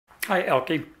Hi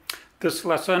Elke. This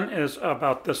lesson is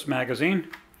about this magazine.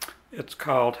 It's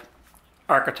called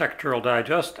Architectural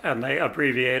Digest, and they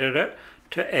abbreviated it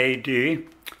to AD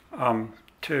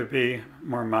to be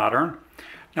more modern.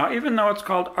 Now, even though it's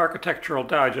called Architectural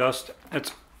Digest,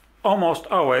 it's almost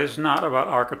always not about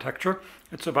architecture.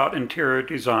 It's about interior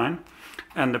design,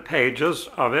 and the pages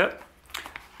of it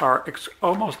are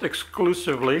almost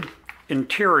exclusively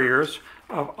interiors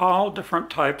of all different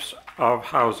types of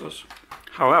houses.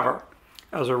 However,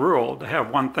 as a rule, they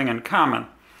have one thing in common.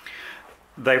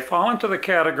 They fall into the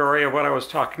category of what I was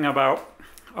talking about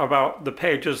the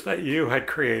pages that you had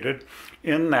created,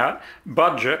 in that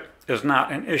budget is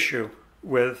not an issue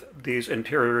with these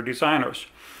interior designers.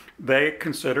 They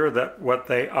consider that what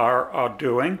they are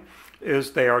doing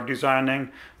is they are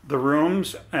designing the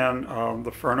rooms and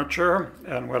the furniture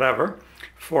and whatever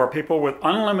for people with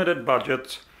unlimited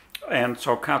budgets, and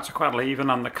so consequently, even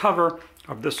on the cover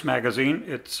of this magazine,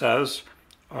 it says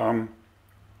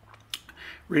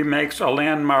remakes a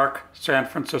landmark San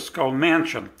Francisco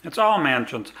mansion. It's all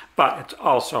mansions, but it's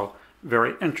also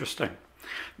very interesting.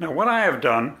 Now, what I have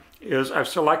done is I've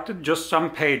selected just some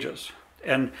pages,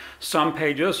 and some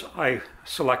pages I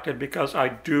selected because I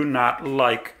do not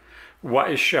like what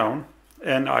is shown,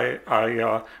 and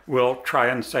I will try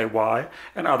and say why.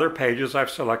 And other pages I've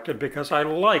selected because I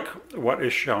like what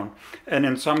is shown. And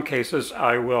in some cases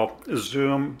I will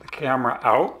zoom the camera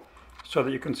out so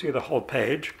that you can see the whole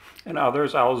page. And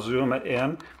others I'll zoom it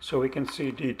in so we can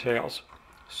see details.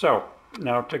 So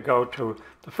now to go to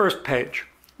the first page,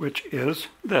 which is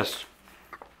this.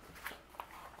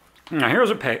 Now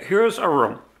here's a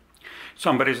room,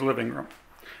 somebody's living room.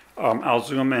 I'll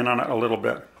zoom in on it a little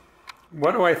bit.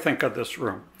 What do I think of this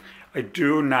room? I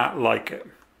do not like it.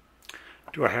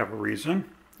 Do I have a reason?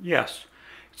 Yes.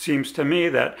 It seems to me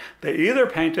that they either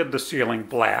painted the ceiling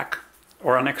black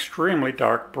or an extremely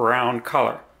dark brown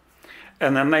color.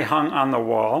 And then they hung on the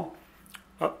wall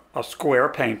a square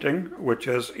painting, which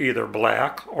is either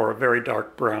black or a very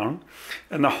dark brown.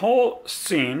 And the whole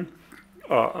scene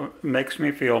makes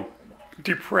me feel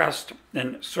depressed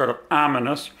and sort of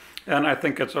ominous. And I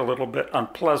think it's a little bit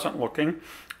unpleasant looking.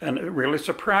 And it really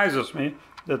surprises me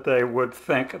that they would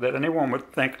think, that anyone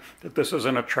would think that this is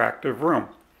an attractive room.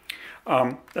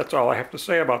 That's all I have to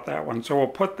say about that one. So we'll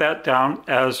put that down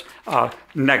as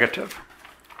negative.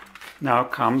 Now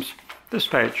comes this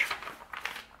page.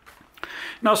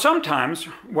 Now sometimes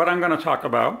what I'm going to talk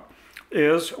about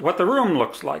is what the room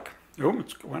looks like. Oh,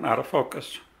 it went out of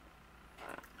focus.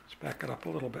 Let's back it up a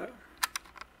little bit.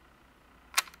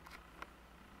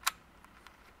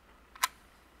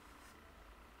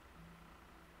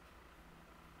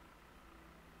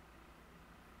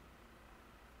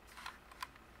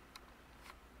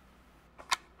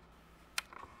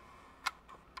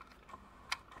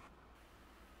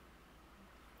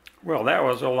 Well, that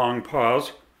was a long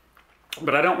pause,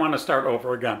 but I don't want to start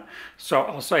over again. So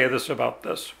I'll say this about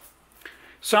this.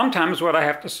 Sometimes what I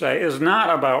have to say is not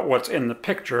about what's in the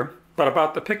picture, but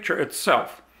about the picture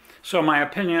itself. So my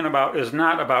opinion is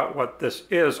not about what this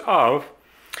is of,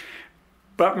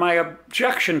 but my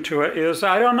objection to it is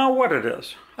I don't know what it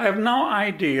is. I have no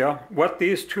idea what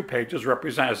these two pages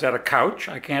represent. Is that a couch?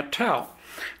 I can't tell.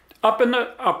 Up in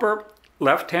the upper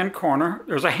left-hand corner,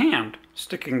 there's a hand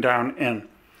sticking down in.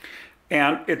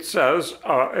 And it says,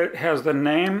 it has the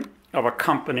name of a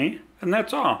company, and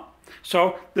that's all.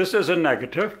 So this is a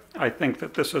negative. I think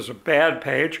that this is a bad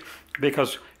page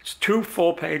because it's two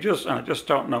full pages and I just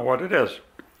don't know what it is.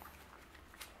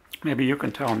 Maybe you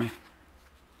can tell me.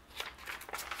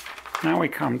 Now we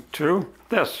come to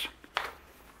this.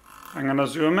 I'm going to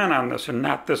zoom in on this, and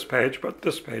not this page, but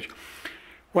this page.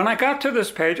 When I got to this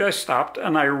page, I stopped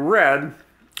and I read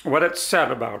what it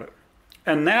said about it.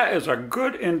 And that is a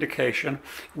good indication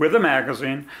with a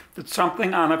magazine that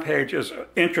something on a page is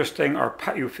interesting or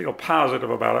you feel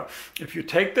positive about it. If you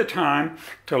take the time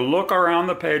to look around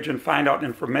the page and find out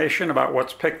information about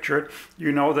what's pictured,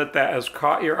 you know that that has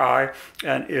caught your eye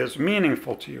and is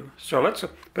meaningful to you. So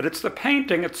but it's the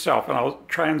painting itself, and I'll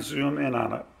try and zoom in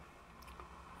on it.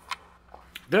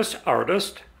 This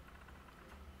artist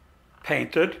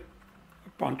painted a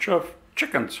bunch of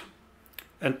chickens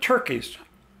and turkeys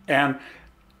and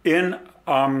in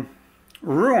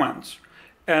ruins.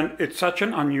 And it's such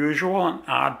an unusual and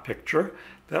odd picture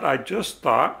that I just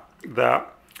thought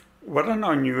that what an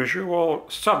unusual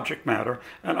subject matter,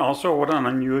 and also what an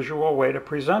unusual way to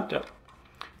present it.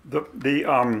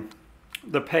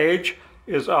 The page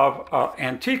is of an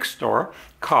antique store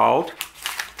called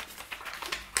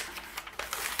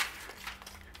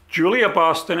Julia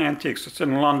Boston Antiques. It's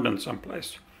in London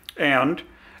someplace. And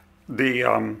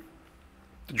the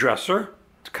dresser,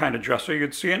 kind of dresser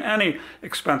you'd see in any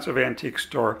expensive antique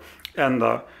store. And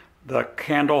the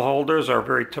candle holders are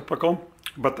very typical,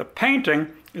 but the painting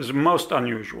is most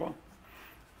unusual.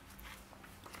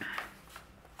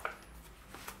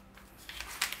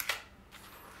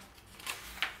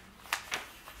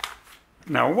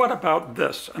 Now what about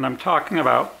this? And I'm talking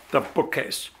about the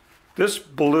bookcase. This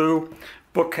blue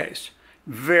bookcase,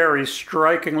 very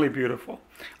strikingly beautiful.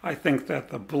 I think that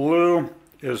the blue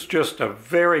is just a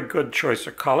very good choice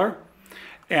of color,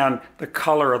 and the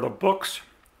color of the books,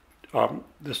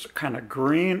 this kind of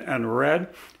green and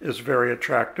red, is very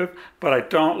attractive, but I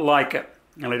don't like it.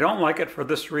 And I don't like it for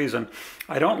this reason.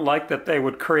 I don't like that they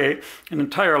would create an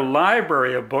entire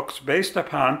library of books based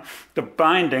upon the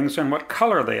bindings and what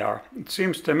color they are. It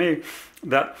seems to me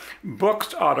that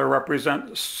books ought to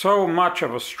represent so much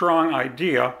of a strong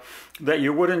idea that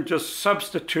you wouldn't just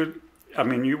substitute,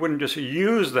 you wouldn't just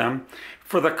use them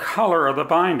for the color of the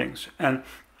bindings. And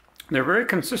they're very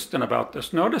consistent about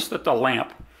this. Notice that the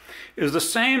lamp is the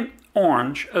same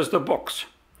orange as the books.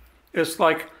 It's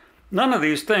like none of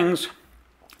these things,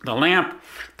 the lamp,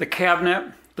 the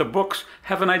cabinet, the books,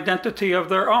 have an identity of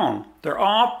their own. They're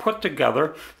all put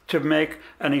together to make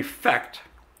an effect.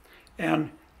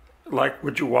 And like,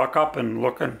 would you walk up and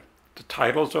look at the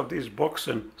titles of these books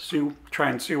and try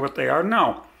and see what they are?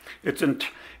 No.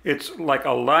 It's like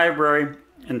a library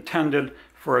intended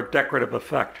for a decorative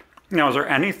effect. Now, is there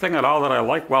anything at all that I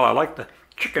like? Well, I like the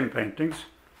chicken paintings.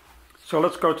 So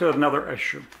let's go to another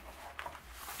issue.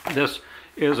 This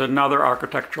is another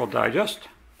Architectural Digest.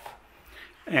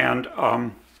 And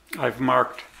I've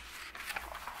marked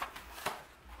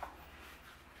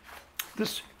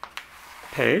this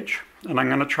page, and I'm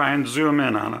going to try and zoom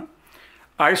in on it.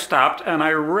 I stopped and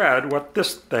I read what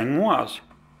this thing was.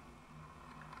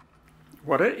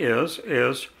 What it is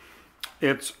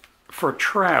it's for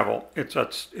travel. It's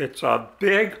a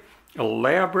big,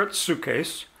 elaborate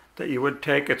suitcase that you would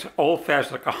take. It's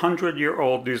old-fashioned, like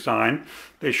 100-year-old design.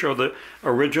 They show the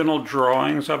original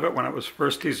drawings of it when it was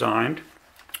first designed.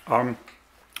 And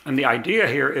the idea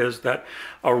here is that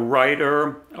a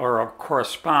writer or a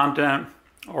correspondent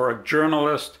or a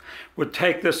journalist would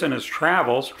take this in his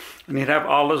travels, and he'd have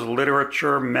all his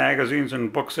literature, magazines,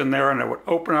 and books in there, and it would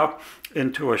open up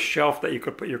into a shelf that you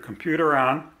could put your computer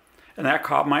on. And that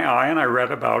caught my eye, and I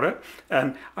read about it,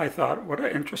 and I thought, what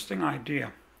an interesting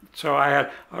idea. So I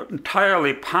had an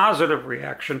entirely positive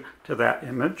reaction to that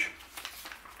image.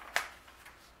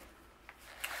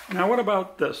 Now what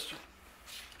about this?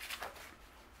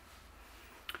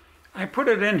 I put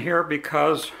it in here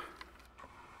because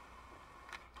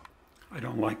I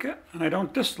don't like it and I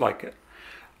don't dislike it.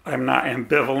 I'm not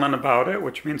ambivalent about it,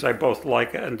 which means I both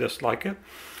like it and dislike it.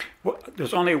 Well,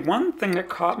 there's only one thing that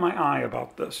caught my eye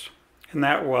about this, and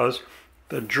that was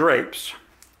the drapes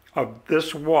of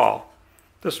this wall.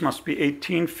 This must be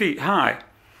 18 feet high,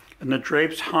 and the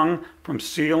drapes hung from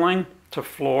ceiling to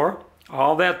floor,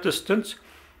 all that distance,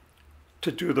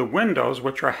 to do the windows,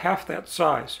 which are half that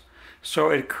size. So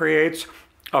it creates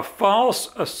a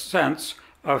false sense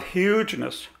of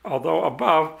hugeness, although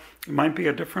above it might be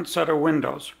a different set of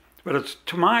windows. But it's,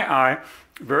 to my eye,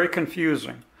 very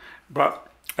confusing. But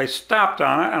I stopped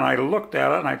on it and I looked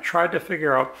at it and I tried to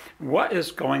figure out what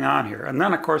is going on here. And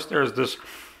then, of course, there's this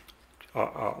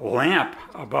lamp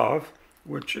above,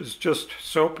 which is just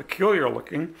so peculiar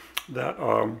looking that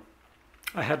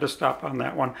I had to stop on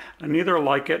that one. I neither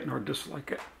like it nor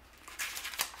dislike it.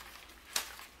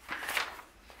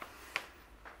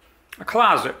 A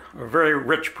closet, a very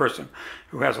rich person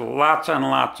who has lots and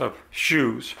lots of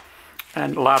shoes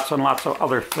and lots of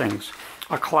other things.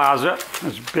 A closet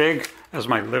as big as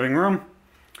my living room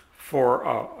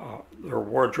for their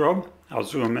wardrobe. I'll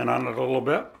zoom in on it a little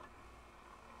bit.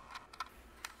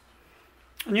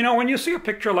 And you know, when you see a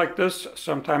picture like this,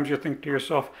 sometimes you think to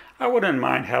yourself, I wouldn't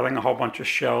mind having a whole bunch of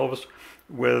shelves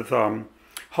with a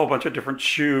whole bunch of different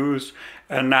shoes,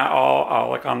 and not all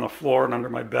like on the floor and under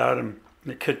my bed and in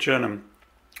the kitchen and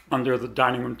under the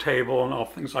dining room table and all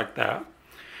things like that.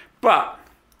 But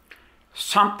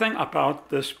something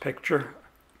about this picture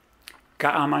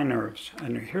got on my nerves,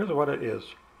 and here's what it is.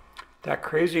 That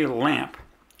crazy lamp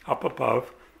up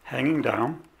above, hanging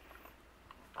down,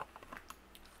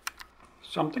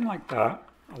 something like that,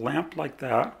 a lamp like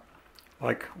that,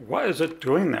 like, what is it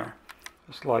doing there?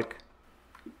 It's like,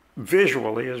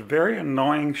 visually, is very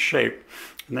annoying shape,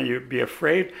 and that you'd be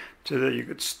afraid that you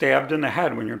get stabbed in the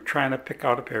head when you're trying to pick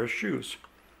out a pair of shoes.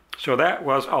 So that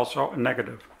was also a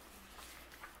negative.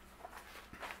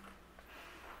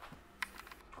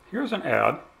 Here's an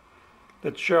ad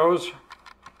that shows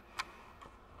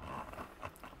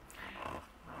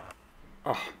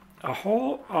a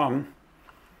whole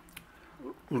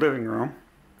living room,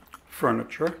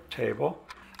 furniture, table,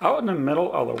 out in the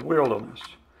middle of the wilderness.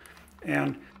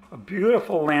 And a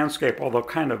beautiful landscape, although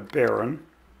kind of barren.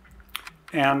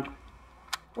 And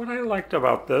what I liked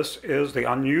about this is the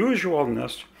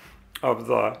unusualness of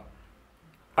the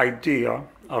idea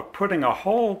of putting a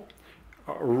whole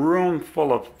room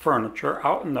full of furniture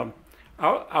out in the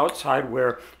outside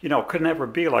where, you know, it could never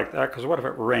be like that, because what if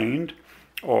it rained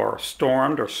or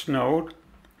stormed or snowed?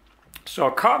 So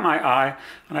it caught my eye,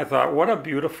 and I thought, what a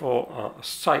beautiful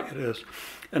sight it is.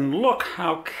 And look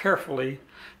how carefully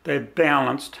they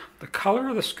balanced the color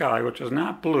of the sky, which is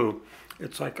not blue,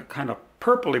 it's like a kind of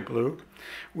purpley blue,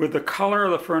 with the color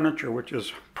of the furniture, which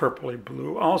is purpley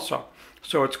blue also.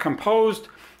 So it's composed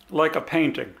like a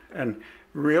painting and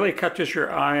really catches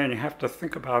your eye, and you have to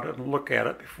think about it and look at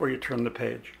it before you turn the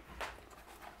page.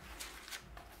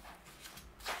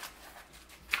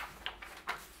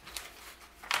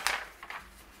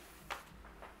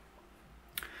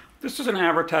 This is an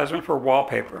advertisement for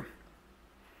wallpaper.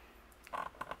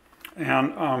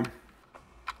 And as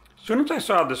soon as I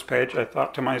saw this page, I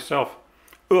thought to myself,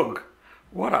 ugh,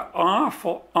 what an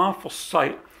awful, awful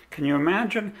sight. Can you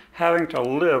imagine having to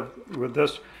live with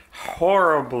this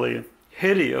horribly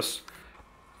hideous,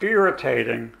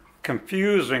 irritating,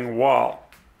 confusing wall?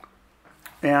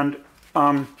 And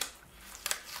I'm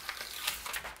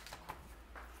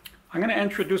going to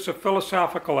introduce a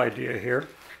philosophical idea here,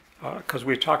 because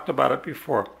we talked about it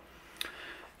before.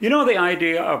 You know the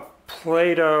idea of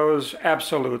Plato's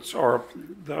absolutes, or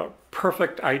the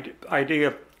perfect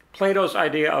idea, Plato's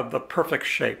idea of the perfect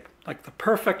shape, like the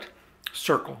perfect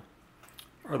circle,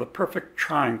 or the perfect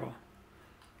triangle,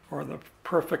 or the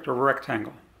perfect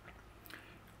rectangle.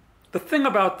 The thing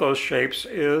about those shapes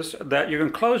is that you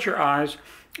can close your eyes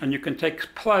and you can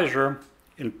take pleasure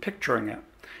in picturing it.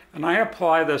 And I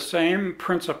apply the same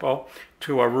principle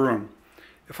to a room.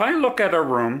 If I look at a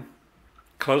room,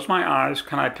 close my eyes,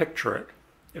 can I picture it?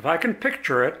 If I can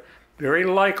picture it, very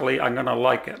likely I'm going to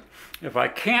like it. If I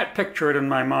can't picture it in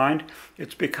my mind,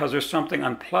 it's because there's something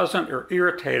unpleasant or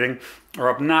irritating or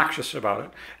obnoxious about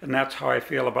it. And that's how I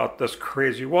feel about this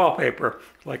crazy wallpaper.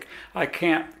 Like, I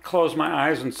can't close my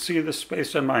eyes and see the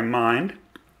space in my mind.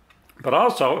 But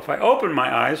also, if I open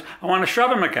my eyes, I want to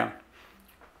shut them again.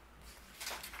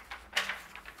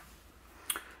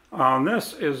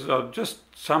 This is just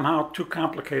somehow too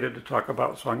complicated to talk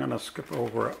about, so I'm going to skip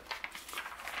over it.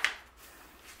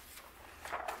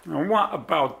 Now, what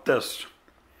about this?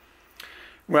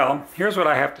 Well, here's what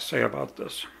I have to say about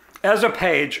this. As a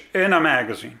page in a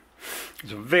magazine,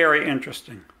 it's very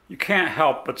interesting. You can't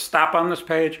help but stop on this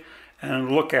page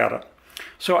and look at it.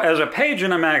 So as a page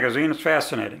in a magazine, it's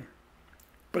fascinating.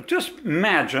 But just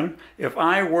imagine if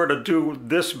I were to do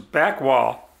this back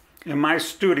wall in my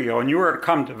studio and you were to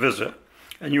come to visit,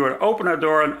 and you would open a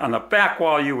door, and on the back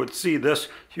wall you would see this.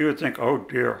 You would think, oh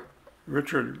dear,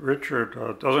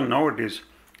 Richard doesn't know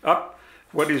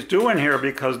what he's doing here,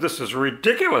 because this is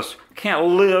ridiculous. Can't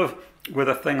live with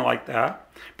a thing like that.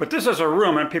 But this is a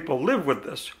room, and people live with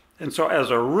this. And so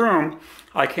as a room,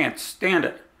 I can't stand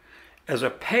it. As a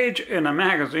page in a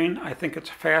magazine, I think it's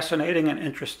fascinating and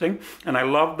interesting, and I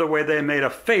love the way they made a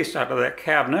face out of that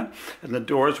cabinet, and the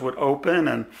doors would open,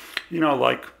 and, you know,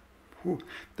 like,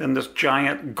 then this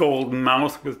giant gold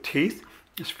mouth with teeth.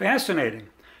 It's fascinating.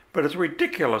 But it's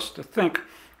ridiculous to think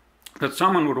that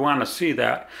someone would want to see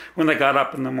that when they got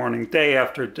up in the morning, day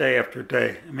after day after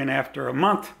day. I mean, after a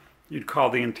month, you'd call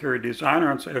the interior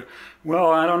designer and say, well,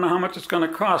 I don't know how much it's going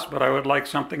to cost, but I would like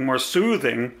something more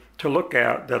soothing to look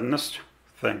at than this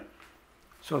thing.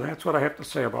 So that's what I have to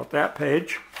say about that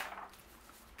page.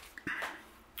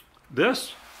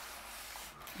 This,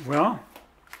 well,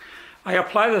 I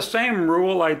apply the same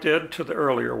rule I did to the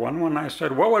earlier one when I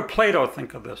said, what would Plato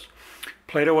think of this?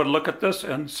 Plato would look at this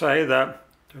and say that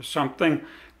there's something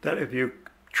that if you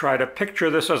try to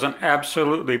picture this as an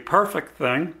absolutely perfect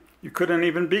thing, you couldn't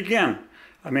even begin.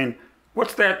 I mean,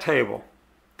 what's that table?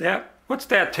 What's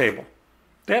that table?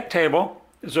 That table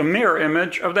is a mirror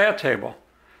image of that table.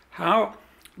 How?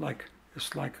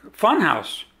 It's like a fun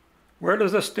house. Where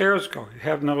does the stairs go? You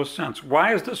have no sense.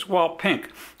 Why is this wall pink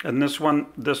and this one,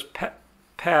 this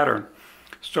pattern?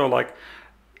 So like,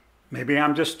 maybe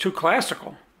I'm just too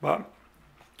classical, but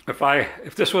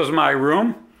if this was my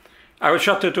room, I would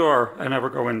shut the door and never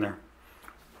go in there.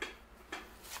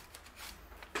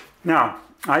 Now,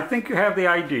 I think you have the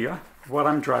idea of what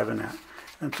I'm driving at.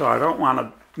 And so I don't want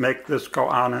to make this go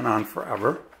on and on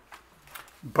forever.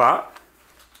 But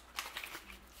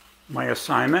my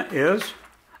assignment is,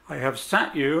 I have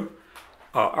sent you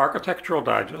Architectural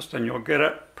Digest, and you'll get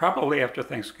it probably after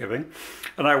Thanksgiving.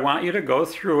 And I want you to go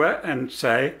through it and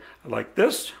say, I like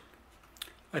this,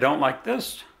 I don't like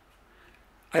this,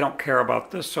 I don't care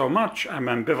about this so much, I'm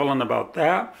ambivalent about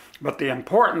that. But the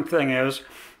important thing is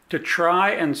to try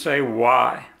and say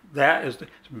why. It's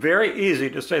very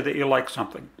easy to say that you like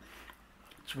something.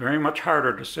 It's very much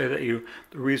harder to say that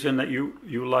the reason that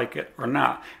you like it or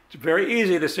not. It's very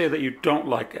easy to say that you don't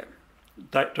like it,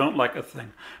 that don't like a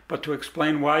thing. But to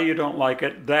explain why you don't like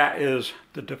it, that is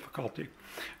the difficulty.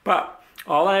 But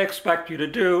all I expect you to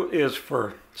do is,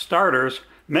 for starters,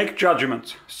 make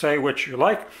judgments. Say which you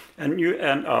like, and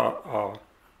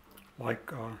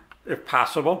if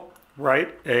possible,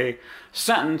 write a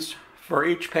sentence for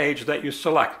each page that you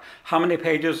select. How many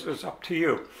pages is up to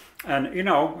you. And you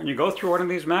know, when you go through one of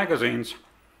these magazines,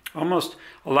 almost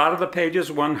a lot of the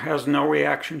pages one has no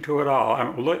reaction to at all.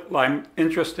 I'm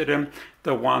interested in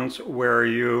the ones where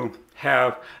you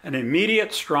have an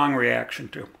immediate strong reaction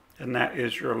to. And that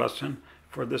is your lesson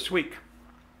for this week.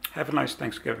 Have a nice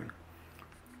Thanksgiving.